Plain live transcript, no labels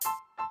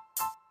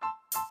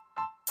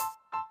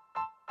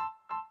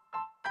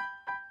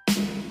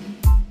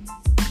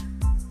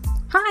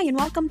Hi, and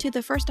welcome to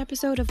the first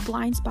episode of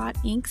Blind Spot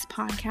Inc.'s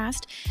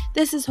podcast.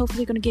 This is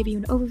hopefully going to give you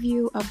an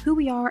overview of who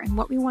we are and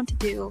what we want to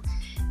do,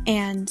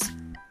 and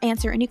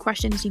answer any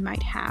questions you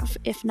might have.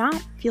 If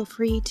not, feel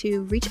free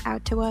to reach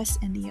out to us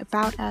in the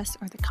About Us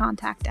or the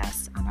Contact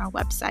Us on our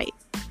website.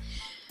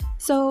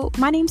 So,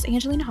 my name's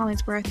Angelina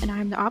Hollingsworth, and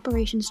I'm the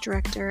Operations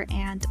Director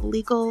and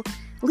Legal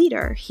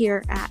Leader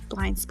here at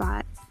Blind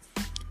Spot.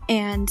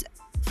 And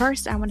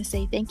first, I want to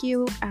say thank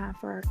you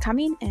for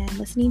coming and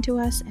listening to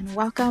us, and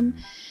welcome.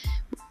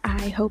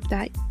 I hope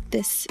that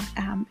this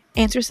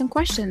answers some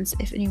questions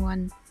if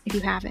you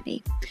have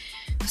any.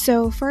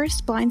 So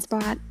first, Blind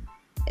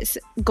Spot's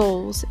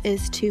goals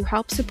is to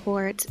help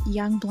support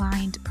young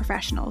blind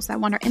professionals that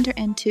want to enter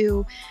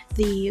into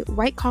the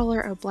white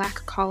collar or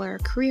black collar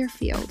career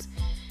field.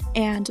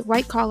 And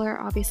white collar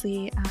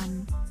obviously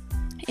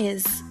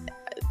is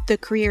the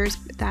careers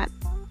that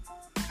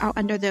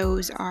under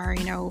those are,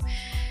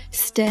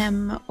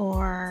 STEM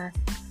or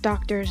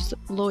doctors,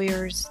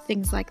 lawyers,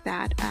 things like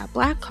that.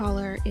 Black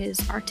collar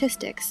is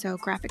artistic, so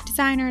graphic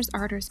designers,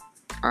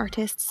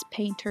 artists,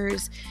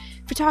 painters,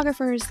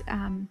 photographers,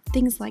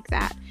 things like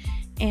that.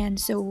 And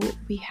so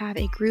we have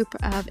a group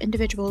of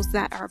individuals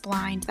that are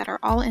blind that are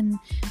all in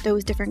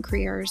those different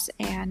careers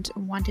and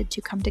wanted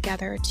to come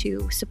together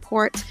to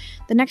support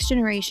the next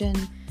generation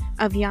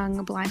of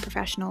young blind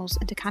professionals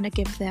and to kind of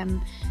give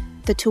them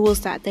the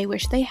tools that they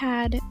wish they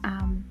had,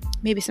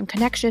 maybe some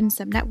connections,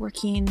 some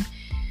networking,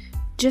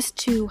 just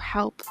to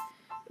help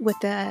with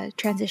the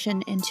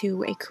transition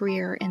into a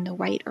career in the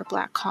white or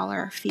black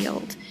collar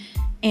field,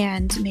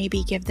 and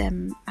maybe give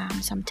them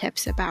some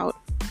tips about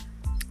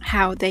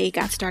how they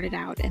got started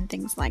out and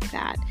things like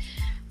that.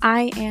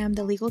 I am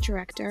the legal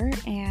director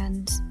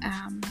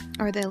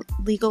or the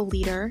legal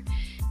leader,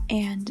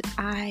 and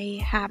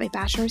I have a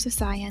bachelor's of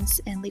science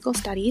in legal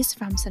studies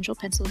from Central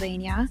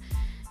Pennsylvania,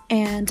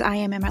 and I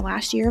am in my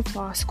last year of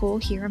law school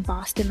here in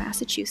Boston,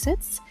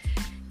 Massachusetts.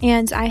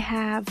 And I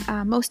have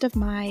most of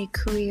my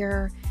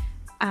career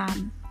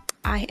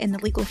in the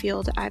legal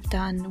field. I've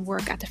done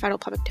work at the Federal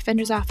Public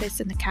Defender's Office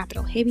in the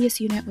Capital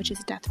Habeas Unit, which is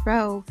death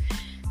row,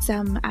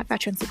 some at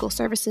Veterans Legal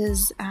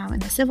Services in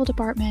the Civil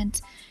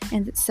Department,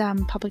 and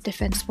some public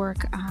defense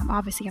work,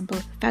 obviously on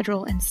both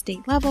federal and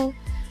state level.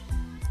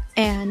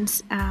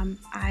 And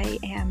I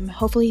am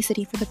hopefully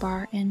sitting for the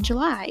bar in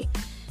July.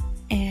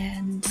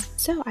 And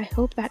so I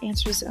hope that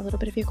answers a little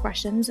bit of your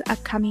questions.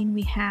 Upcoming,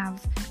 we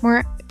have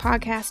more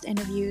podcast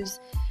interviews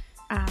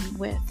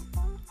with,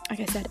 like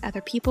I said, other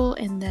people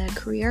in the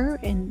career,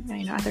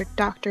 and other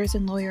doctors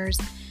and lawyers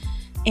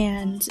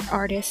and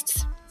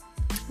artists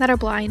that are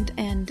blind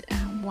and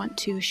want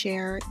to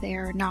share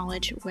their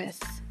knowledge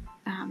with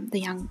the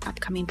young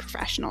upcoming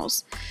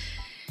professionals.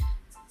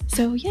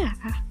 So yeah,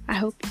 I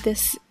hope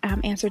this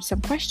answered some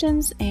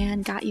questions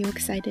and got you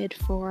excited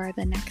for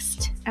the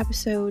next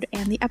episode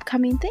and the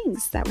upcoming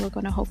things that we're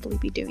going to hopefully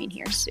be doing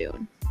here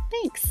soon.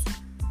 Thanks.